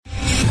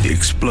The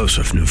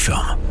explosive new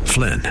film,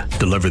 Flynn,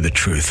 deliver the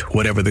truth,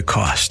 whatever the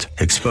cost,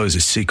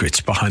 exposes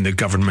secrets behind the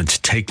government's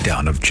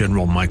takedown of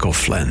General Michael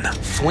Flynn.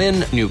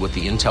 Flynn knew what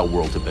the intel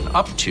world had been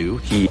up to.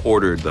 He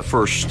ordered the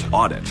first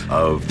audit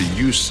of the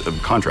use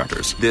of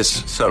contractors.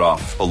 This set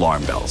off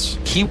alarm bells.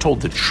 He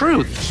told the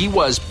truth. He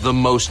was the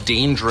most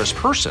dangerous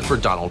person for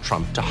Donald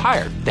Trump to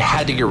hire. They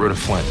had to get rid of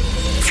Flynn.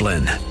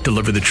 Flynn,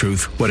 deliver the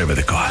truth, whatever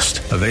the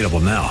cost. Available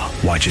now.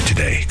 Watch it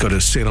today. Go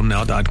to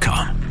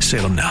salemnow.com.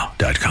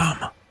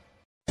 salemnow.com.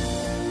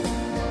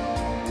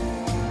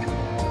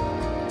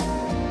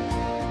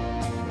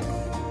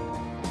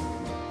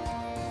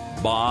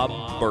 Bob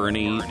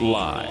Burney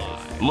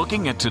Live.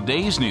 Looking at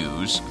today's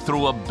news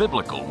through a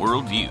biblical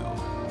worldview.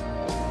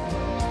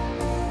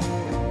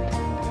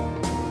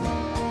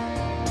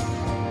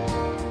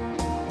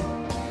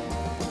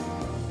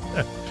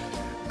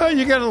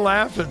 You got to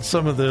laugh at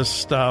some of this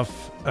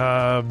stuff.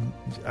 I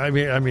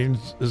mean,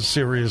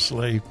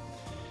 seriously.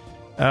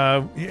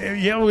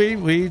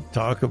 We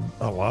talk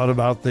a lot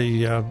about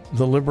the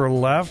liberal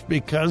left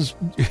because,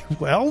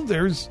 well,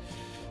 there's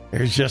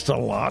just a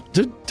lot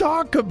to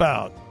talk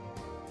about.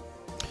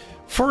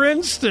 For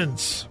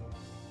instance,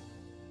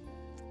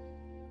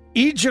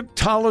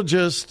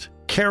 Egyptologist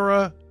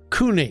Kara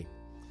Cooney.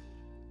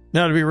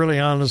 Now, to be really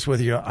honest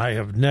with you, I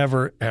have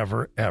never,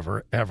 ever,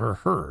 ever, ever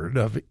heard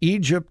of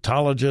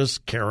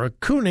Egyptologist Kara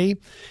Cooney,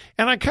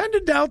 and I kind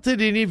of doubt that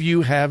any of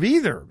you have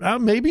either.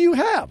 Maybe you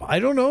have. I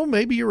don't know.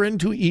 Maybe you're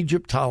into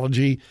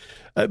Egyptology.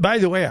 By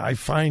the way, I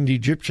find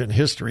Egyptian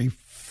history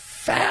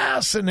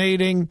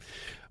fascinating.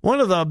 One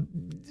of the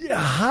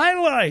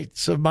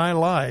highlights of my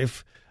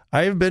life,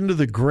 I have been to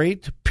the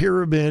Great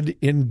Pyramid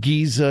in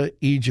Giza,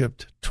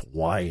 Egypt,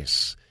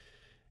 twice.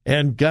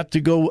 And got to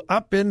go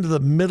up into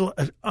the middle.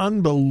 An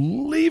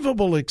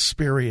unbelievable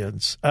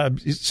experience. I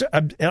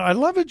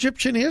love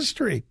Egyptian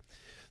history,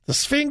 the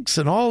Sphinx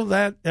and all of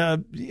that.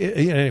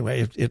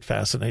 Anyway, it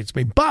fascinates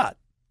me. But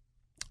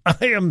I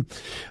am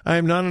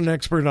not an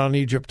expert on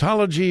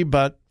Egyptology.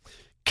 But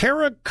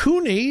Kara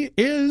Cooney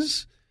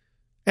is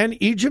an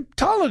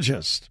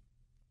Egyptologist.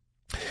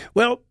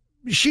 Well,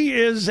 she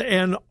is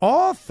an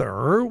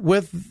author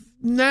with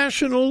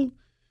National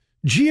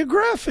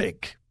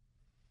Geographic.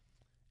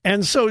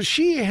 And so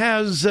she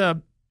has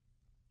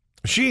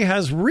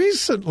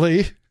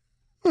recently,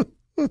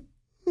 oh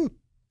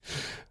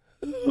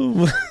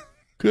my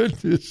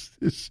goodness,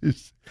 this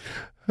is,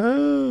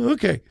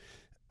 okay.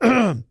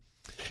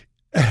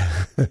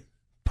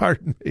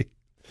 Pardon me.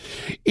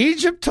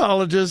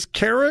 Egyptologist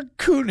Kara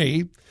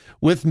Cooney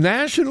with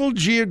National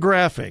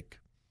Geographic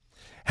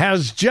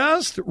has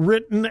just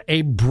written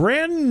a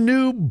brand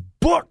new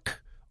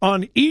book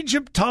on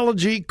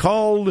Egyptology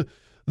called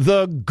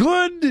The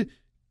Good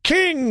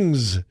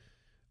Kings,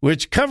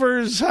 which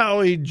covers how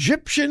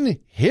Egyptian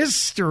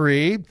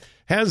history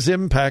has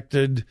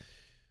impacted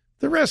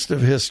the rest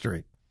of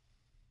history.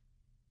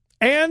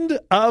 And,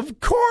 of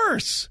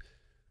course,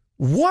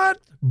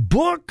 what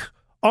book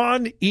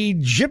on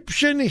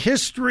Egyptian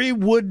history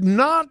would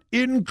not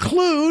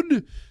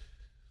include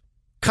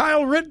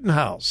Kyle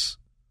Rittenhouse?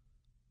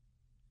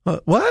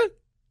 What?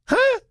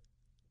 Huh?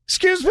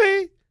 Excuse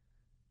me?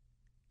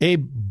 A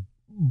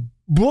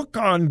book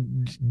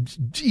on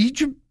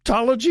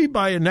Egyptology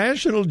by a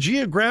National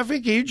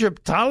Geographic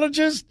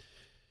Egyptologist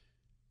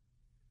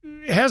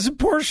has a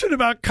portion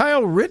about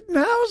Kyle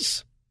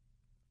Rittenhouse?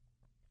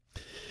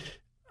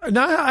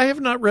 Now, I have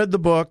not read the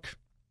book,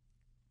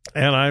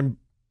 and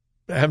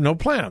I have no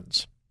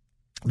plans.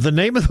 The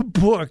name of the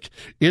book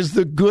is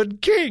The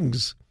Good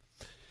Kings.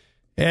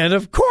 And,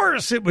 of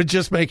course, it would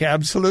just make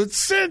absolute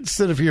sense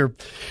that if you're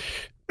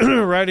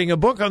writing a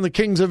book on the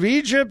kings of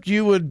Egypt,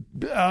 you would,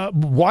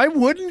 why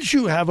wouldn't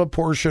you have a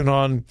portion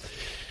on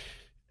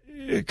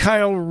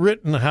Kyle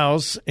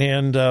Rittenhouse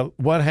and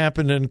what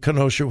happened in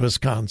Kenosha,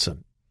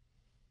 Wisconsin?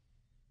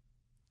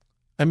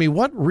 I mean,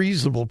 what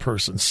reasonable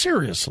person,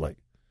 seriously,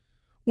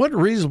 what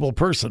reasonable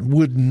person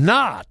would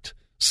not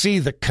see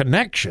the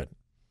connection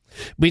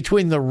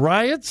between the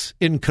riots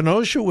in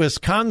Kenosha,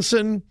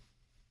 Wisconsin,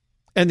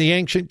 and the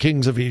ancient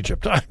kings of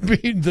Egypt? I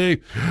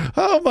mean,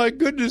 oh my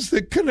goodness,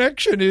 the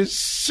connection is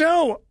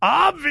so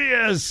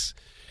obvious.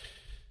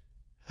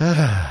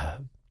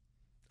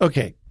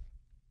 Okay.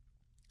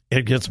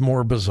 It gets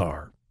more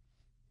bizarre.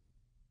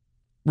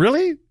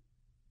 Really?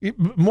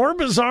 More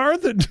bizarre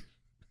than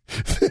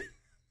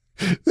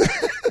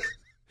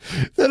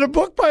than a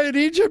book by an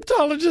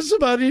Egyptologist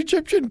about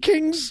Egyptian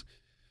kings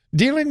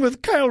dealing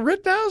with Kyle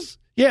Rittenhouse?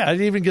 Yeah,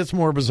 it even gets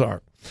more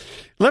bizarre.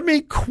 Let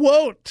me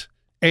quote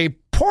a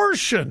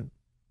portion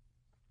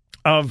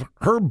of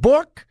her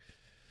book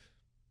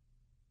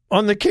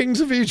on the kings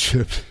of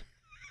Egypt.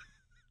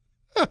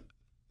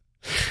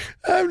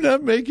 I'm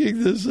not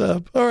making this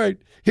up. All right.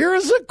 Here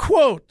is a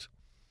quote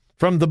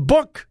from the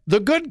book, The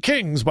Good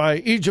Kings by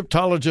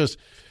Egyptologist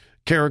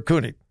Kara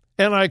Cooney.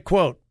 And I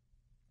quote,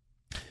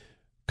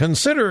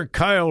 Consider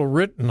Kyle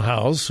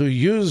Rittenhouse, who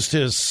used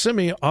his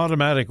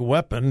semi-automatic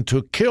weapon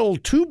to kill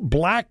 2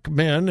 black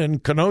men in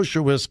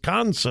Kenosha,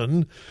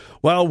 Wisconsin,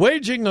 while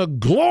waging a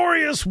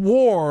glorious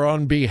war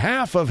on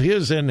behalf of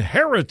his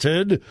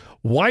inherited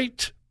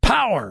white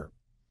power.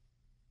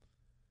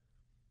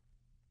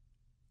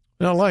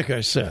 Now, like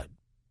I said,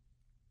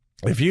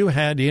 if you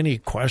had any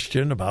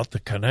question about the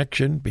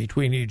connection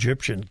between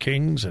Egyptian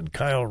kings and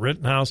Kyle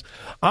Rittenhouse,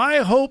 I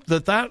hope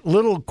that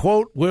little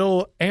quote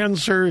will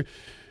answer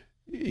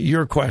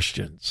your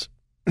questions.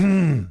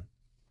 Now,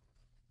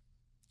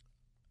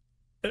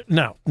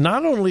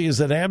 not only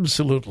is it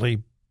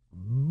absolutely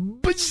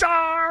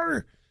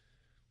bizarre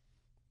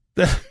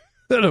that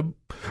a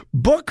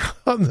book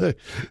on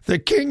the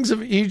kings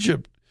of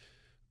Egypt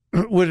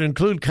would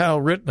include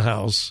Kyle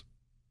Rittenhouse.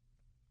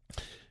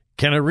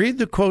 Can I read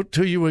the quote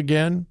to you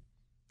again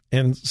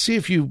and see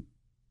if you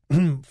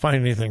find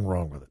anything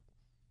wrong with it?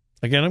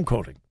 Again, I'm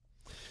quoting.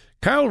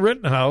 Kyle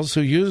Rittenhouse,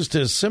 who used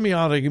his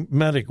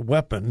semi-automatic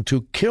weapon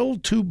to kill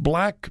 2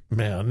 black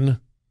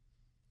men.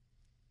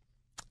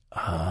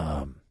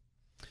 Kyle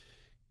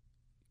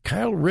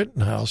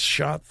Rittenhouse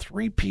shot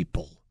 3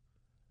 people.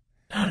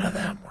 None of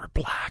them were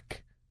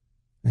black.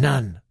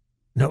 None.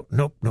 Nope,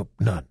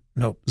 none.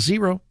 Nope,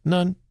 0,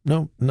 none,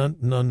 no,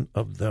 none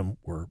of them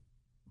were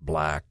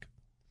black.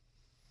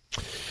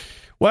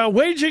 While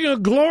waging a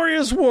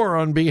glorious war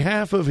on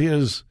behalf of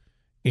his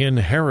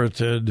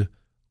inherited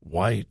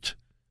white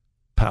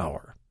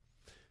power.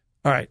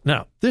 All right,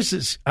 now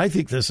I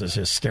think this is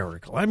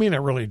hysterical. I mean, I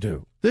really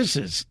do. This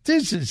is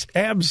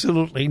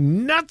absolutely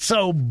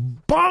nutso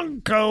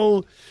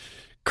bonko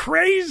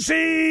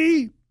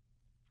crazy.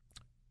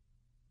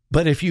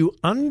 But if you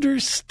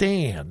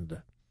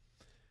understand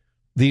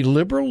the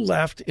liberal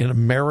left in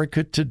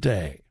America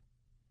today,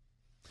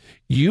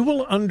 you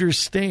will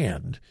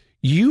understand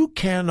you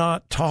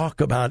cannot talk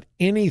about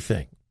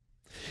anything.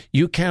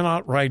 You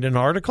cannot write an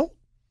article.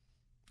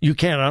 You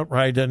cannot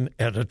write an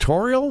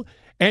editorial.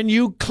 And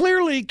you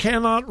clearly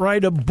cannot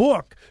write a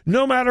book,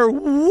 no matter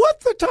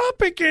what the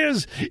topic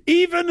is,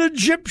 even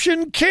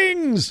Egyptian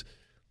kings,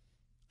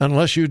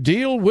 unless you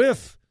deal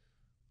with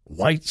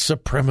white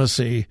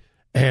supremacy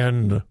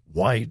and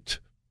white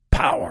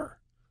power.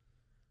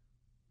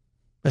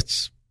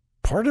 That's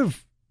part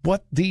of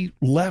what the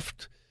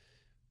left,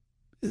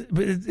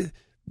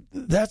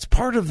 that's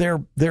part of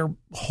their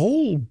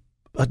whole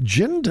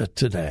agenda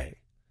today.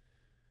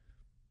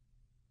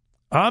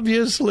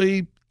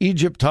 Obviously,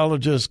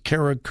 Egyptologist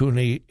Kara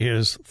Cooney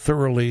is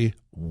thoroughly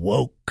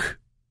woke.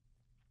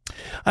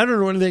 I don't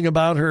know anything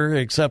about her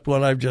except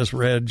what I've just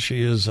read.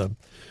 She is an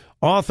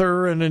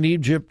author and an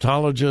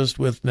Egyptologist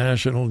with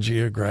National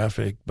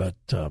Geographic, but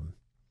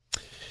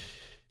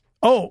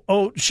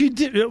she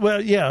did.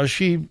 Well, yeah,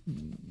 she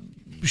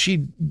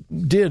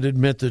did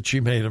admit that she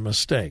made a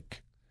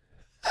mistake.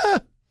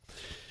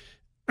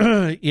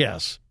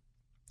 Yes.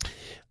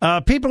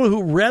 People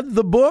who read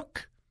the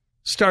book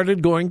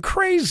started going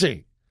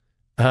crazy.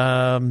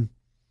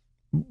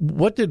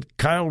 What did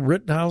Kyle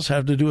Rittenhouse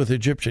have to do with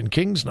Egyptian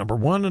kings? Number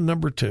one, and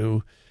number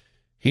two,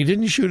 he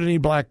didn't shoot any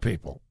black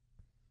people.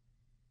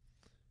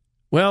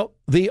 Well,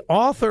 the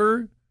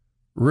author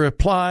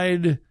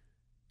replied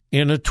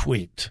in a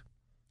tweet,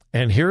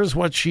 and here's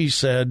what she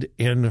said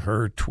in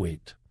her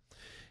tweet.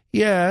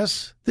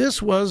 Yes,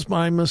 this was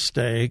my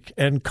mistake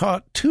and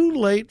caught too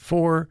late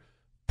for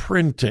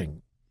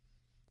printing.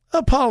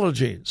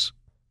 Apologies.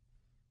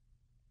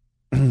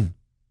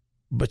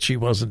 But she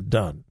wasn't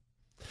done.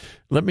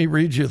 Let me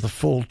read you the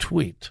full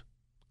tweet.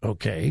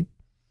 Okay.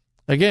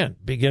 Again,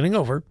 beginning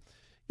over.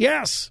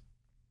 Yes,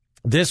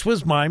 this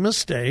was my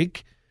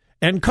mistake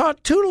and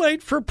caught too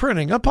late for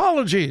printing.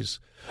 Apologies.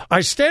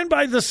 I stand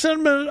by the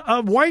sentiment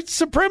of white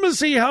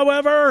supremacy,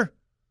 however.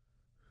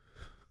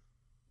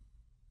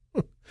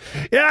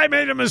 Yeah, I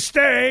made a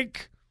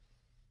mistake.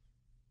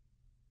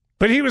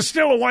 But he was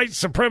still a white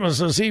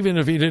supremacist, even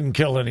if he didn't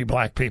kill any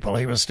black people.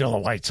 He was still a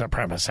white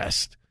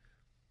supremacist.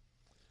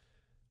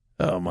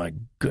 Oh, my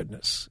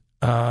goodness.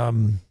 Yeah.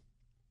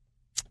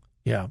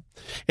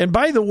 And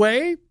by the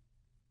way,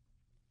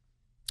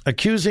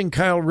 accusing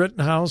Kyle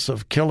Rittenhouse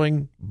of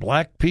killing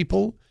black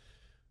people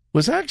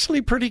was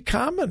actually pretty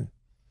common.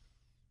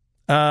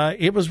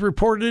 It was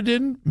reported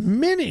in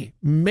many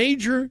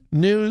major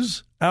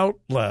news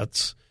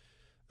outlets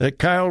that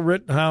Kyle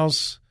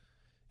Rittenhouse,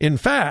 in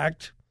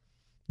fact,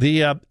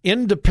 the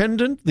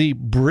Independent, the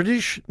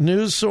British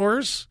news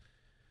source,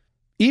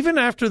 even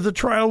after the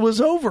trial was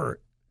over,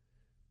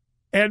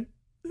 and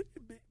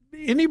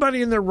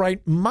anybody in their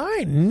right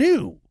mind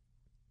knew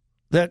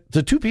that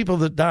the 2 people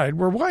that died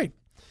were white.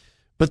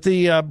 But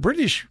the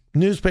British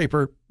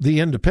newspaper, The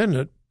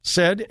Independent,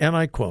 said, and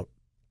I quote,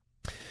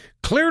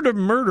 cleared of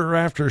murder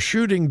after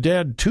shooting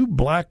dead 2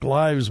 Black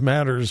Lives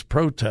Matters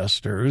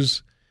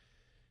protesters.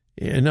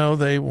 You know,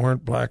 they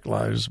weren't Black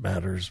Lives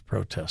Matters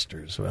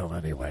protesters. Well,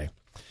 anyway,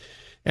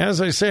 as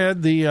I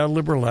said, the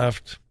liberal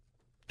left,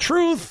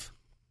 truth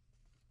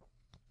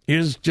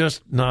is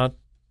just not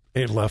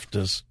a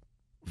leftist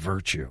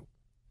virtue.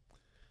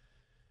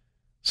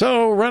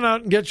 So run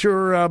out and get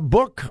your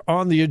book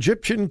on the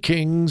Egyptian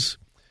kings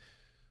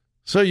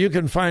so you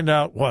can find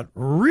out what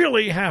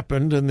really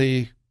happened in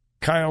the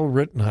Kyle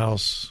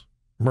Rittenhouse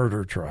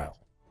murder trial.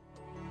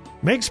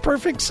 Makes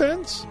perfect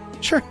sense?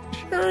 Sure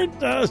it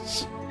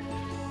does.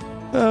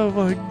 Oh,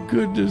 my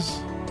goodness.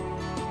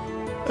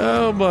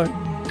 Oh, my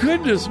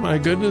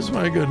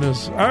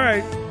goodness. All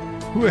right.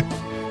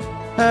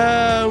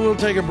 We'll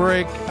take a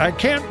break. I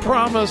can't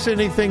promise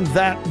anything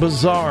that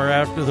bizarre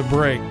after the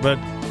break, but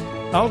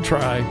I'll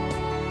try.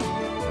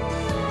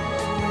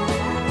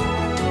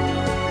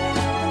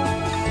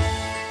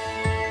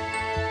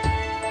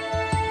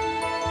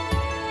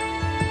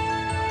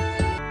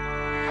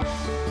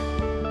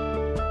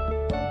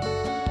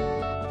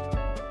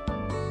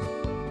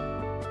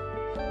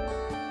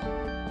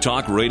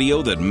 Talk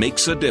radio that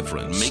makes a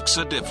difference.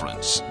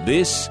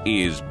 This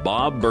is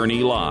Bob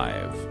Burney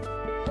Live.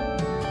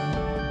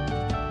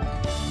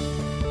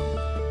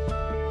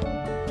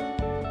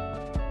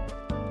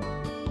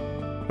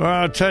 Well,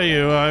 I'll tell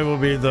you, I will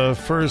be the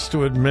first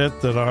to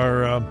admit that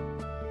our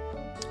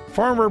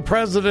former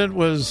president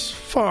was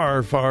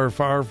far, far,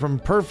 far from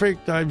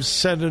perfect. I've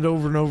said it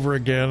over and over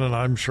again, and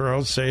I'm sure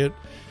I'll say it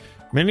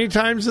many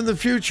times in the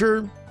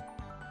future.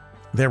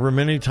 There were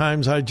many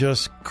times I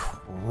just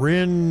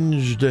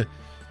cringed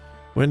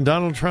when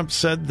Donald Trump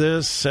said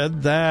this,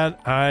 said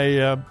that.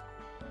 I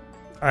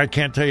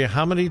can't tell you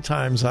how many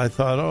times I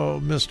thought,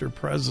 oh, Mr.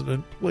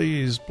 President,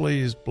 please,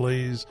 please,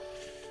 please,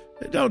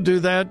 don't do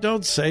that.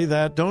 Don't say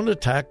that. Don't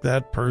attack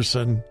that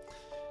person.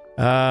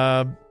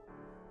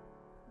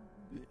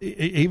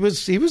 He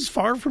was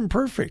far from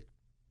perfect.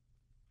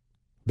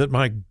 But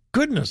my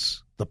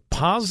goodness, the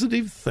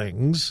positive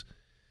things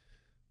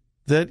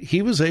that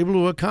he was able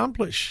to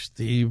accomplish.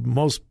 The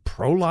most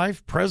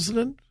pro-life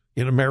president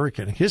in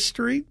American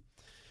history.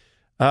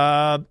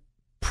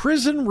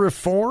 Prison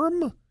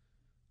reform,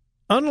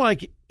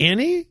 unlike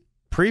any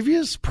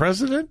previous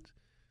president.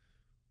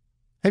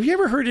 Have you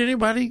ever heard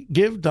anybody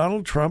give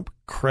Donald Trump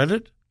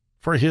credit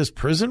for his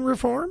prison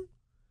reform?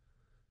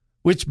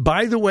 Which,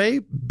 by the way,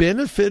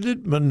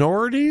 benefited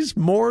minorities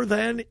more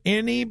than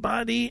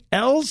anybody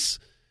else.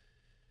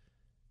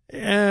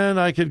 And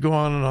I could go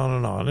on and on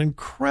and on.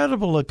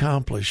 Incredible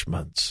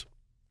accomplishments.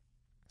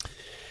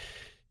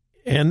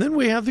 And then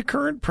we have the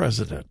current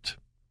president,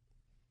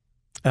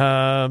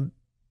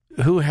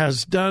 who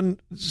has done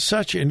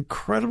such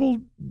incredible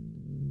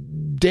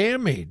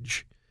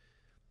damage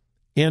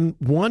in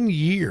 1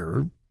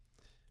 year.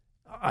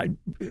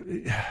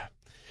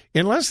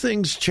 Unless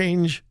things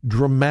change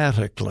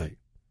dramatically,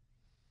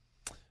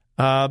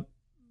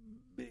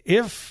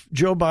 if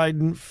Joe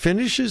Biden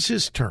finishes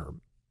his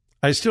term,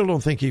 I still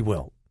don't think he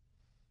will.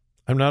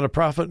 I'm not a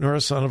prophet nor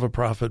a son of a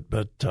prophet,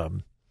 but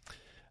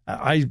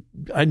I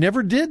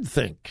never did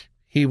think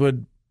he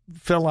would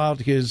fill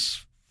out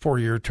his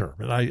 4-year term,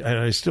 and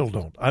I still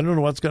don't. I don't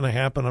know what's going to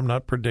happen. I'm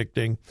not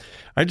predicting.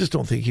 I just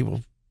don't think he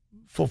will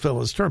fulfill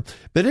his term.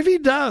 But if he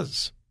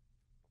does,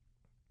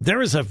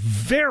 there is a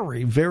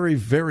very, very,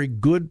 very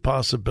good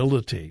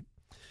possibility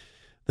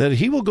that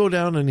he will go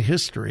down in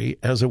history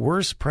as a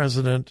worse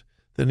president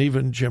than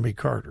even Jimmy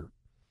Carter.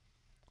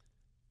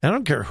 I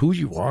don't care who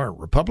you are,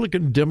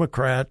 Republican,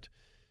 Democrat,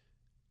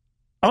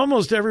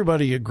 almost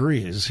everybody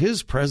agrees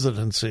his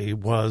presidency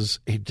was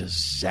a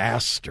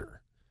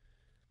disaster.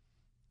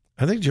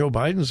 I think Joe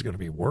Biden's going to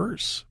be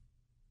worse.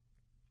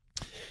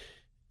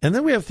 And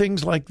then we have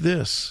things like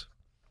this.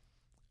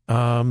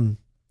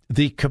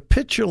 The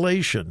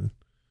capitulation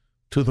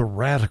to the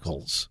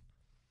radicals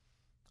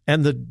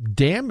and the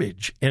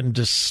damage and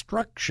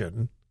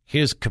destruction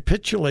his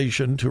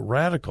capitulation to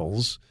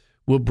radicals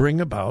will bring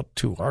about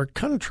to our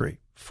country.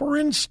 For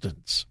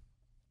instance,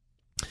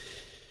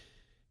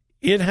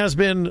 it has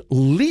been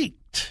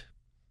leaked,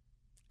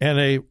 and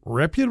a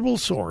reputable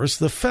source,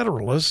 The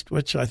Federalist,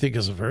 which I think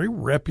is a very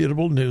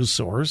reputable news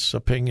source,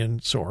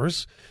 opinion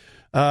source,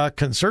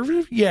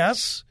 conservative,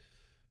 yes,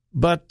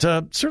 but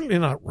certainly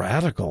not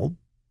radical.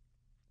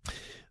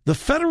 The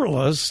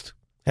Federalist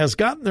has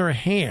gotten their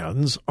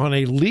hands on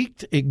a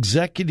leaked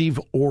executive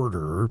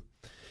order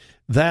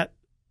that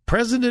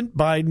President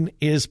Biden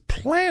is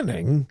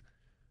planning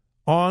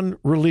on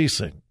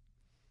releasing.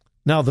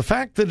 Now, the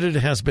fact that it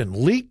has been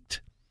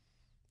leaked,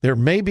 there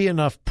may be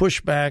enough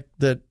pushback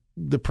that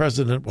the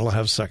president will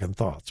have second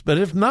thoughts. But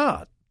if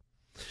not,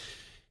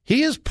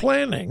 he is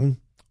planning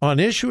on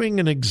issuing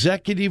an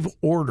executive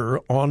order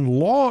on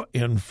law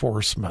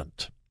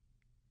enforcement.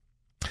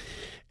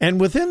 And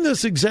within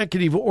this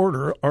executive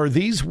order are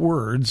these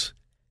words,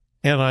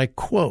 and I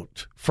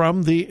quote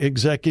from the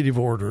executive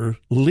order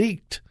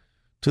leaked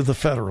to the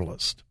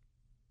Federalist.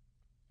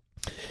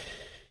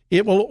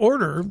 It will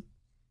order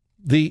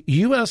the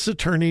U.S.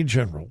 Attorney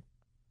General,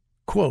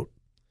 quote,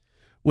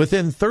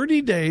 within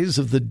 30 days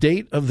of the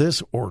date of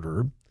this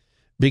order,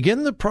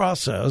 begin the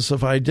process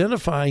of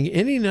identifying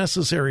any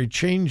necessary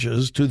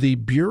changes to the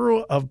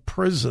Bureau of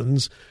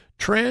Prisons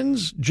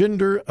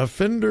Transgender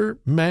Offender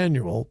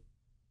Manual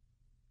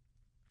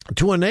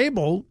to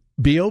enable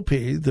BOP,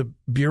 the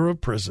Bureau of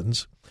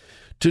Prisons,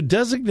 to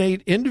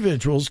designate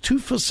individuals to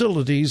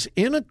facilities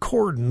in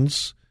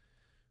accordance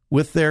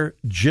with their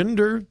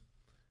gender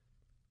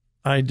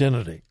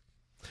identity.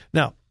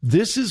 Now,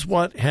 this is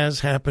what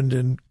has happened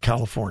in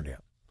California.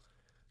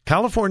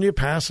 California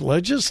passed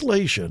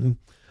legislation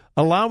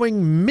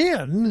allowing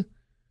men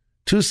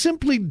to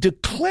simply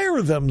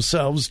declare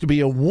themselves to be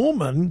a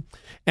woman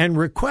and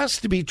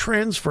request to be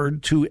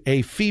transferred to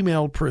a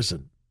female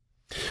prison.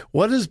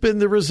 What has been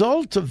the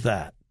result of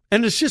that?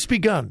 And it's just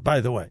begun,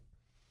 by the way.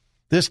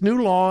 This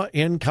new law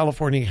in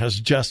California has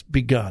just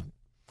begun.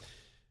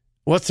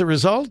 What's the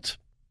result?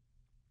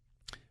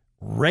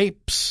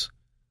 Rapes,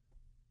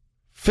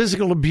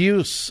 physical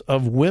abuse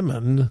of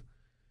women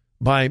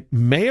by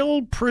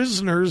male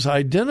prisoners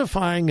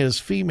identifying as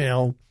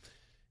female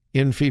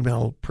in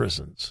female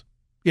prisons.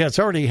 Yeah, it's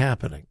already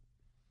happening.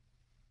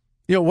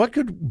 You know, what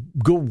could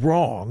go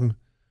wrong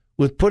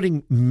with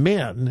putting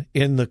men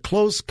in the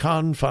close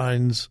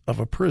confines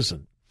of a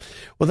prison?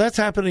 Well, that's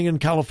happening in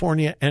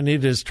California, and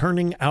it is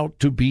turning out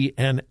to be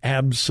an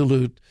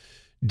absolute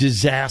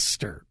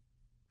disaster.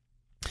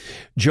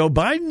 Joe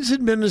Biden's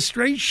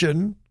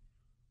administration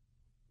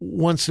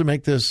wants to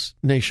make this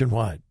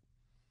nationwide.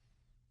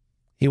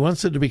 He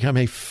wants it to become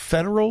a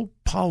federal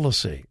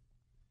policy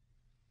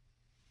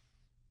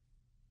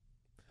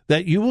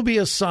that you will be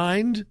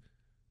assigned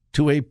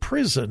to a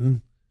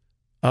prison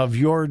of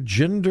your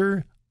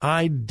gender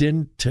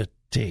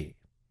identity.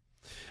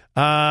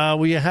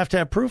 Will you have to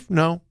have proof?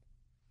 No.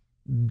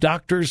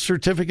 Doctor's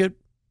certificate?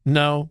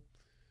 No.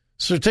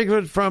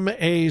 Certificate from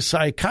a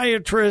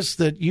psychiatrist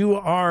that you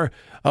are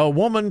a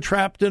woman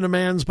trapped in a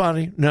man's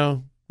body?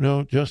 No,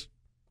 just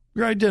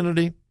your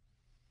identity.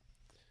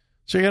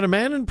 So you got a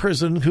man in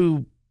prison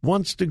who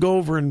wants to go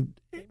over and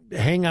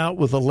hang out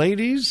with the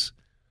ladies.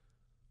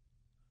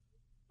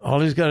 All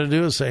he's got to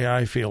do is say,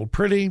 I feel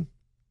pretty.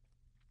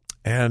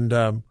 And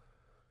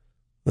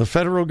the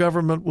federal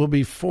government will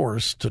be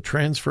forced to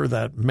transfer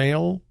that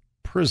male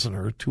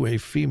prisoner to a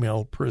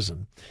female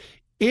prison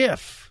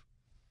if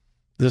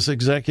this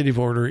executive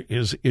order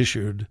is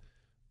issued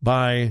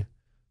by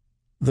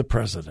the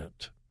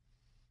president.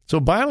 So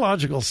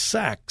biological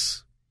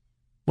sex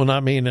will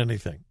not mean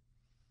anything.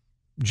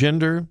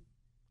 Gender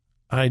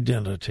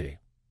identity.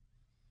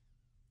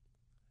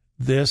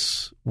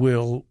 This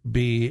will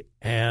be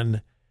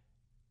an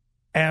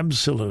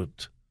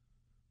absolute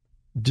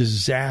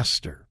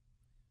disaster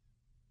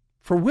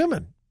for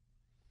women.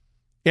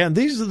 And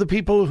these are the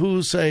people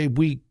who say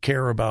we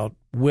care about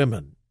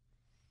women.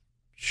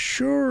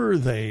 Sure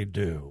they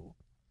do.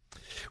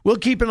 We'll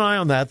keep an eye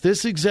on that.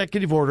 This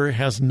executive order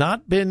has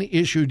not been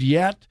issued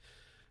yet,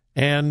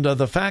 and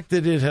the fact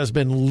that it has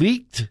been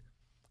leaked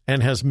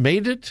and has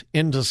made it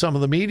into some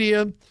of the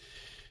media,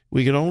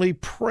 we can only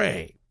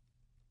pray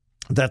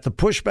that the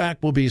pushback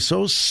will be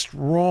so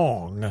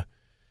strong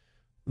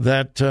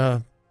that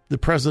the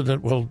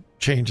president will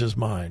change his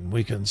mind.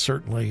 We can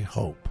certainly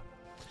hope.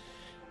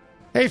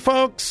 Hey,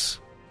 folks,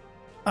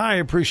 I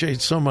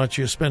appreciate so much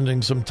you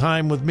spending some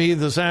time with me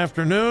this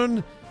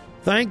afternoon.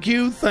 Thank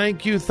you,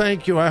 thank you,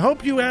 thank you. I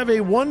hope you have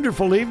a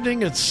wonderful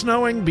evening. It's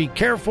snowing. Be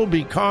careful,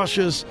 be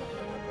cautious.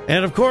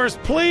 And, of course,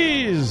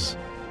 please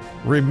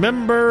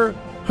remember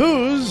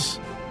whose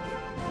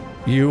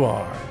you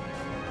are.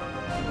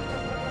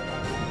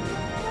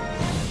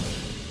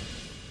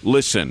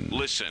 Listen,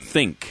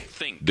 think,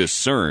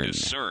 discern.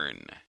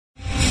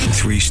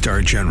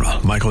 3-star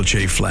General Michael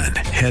J. Flynn,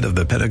 head of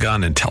the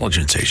Pentagon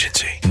Intelligence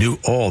Agency, knew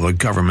all the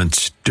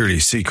government's dirty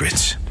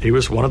secrets. He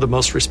was one of the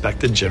most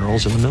respected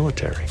generals in the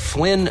military.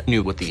 Flynn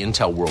knew what the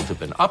intel world had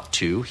been up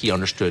to. He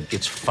understood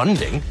its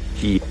funding.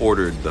 He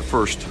ordered the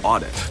first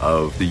audit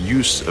of the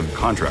use of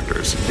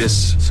contractors.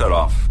 This set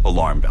off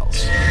alarm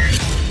bells.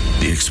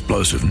 The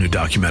explosive new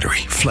documentary,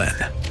 Flynn,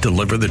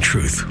 Deliver the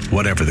Truth,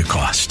 Whatever the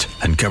Cost,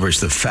 uncovers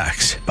the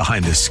facts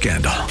behind this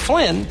scandal.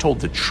 Flynn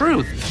told the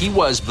truth. He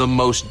was the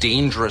most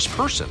dangerous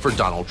person for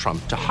Donald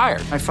Trump to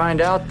hire. I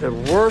find out the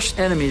worst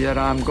enemy that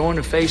I'm going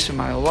to face in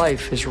my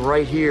life is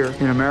right here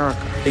in America.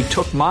 They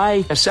took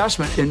my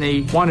assessment and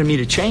they wanted me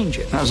to change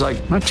it. And I was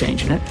like, I'm not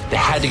changing it. They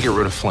had to get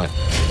rid of Flynn.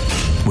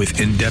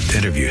 With in-depth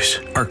interviews,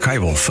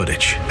 archival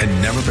footage,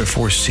 and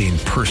never-before-seen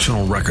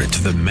personal records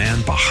of the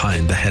man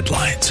behind the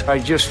headlines. I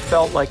just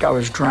felt like I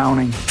was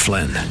drowning.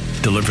 Flynn,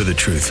 Deliver the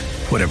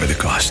Truth, Whatever the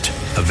Cost.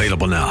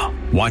 Available now.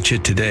 Watch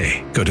it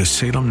today. Go to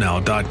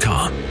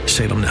salemnow.com.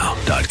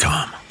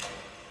 salemnow.com.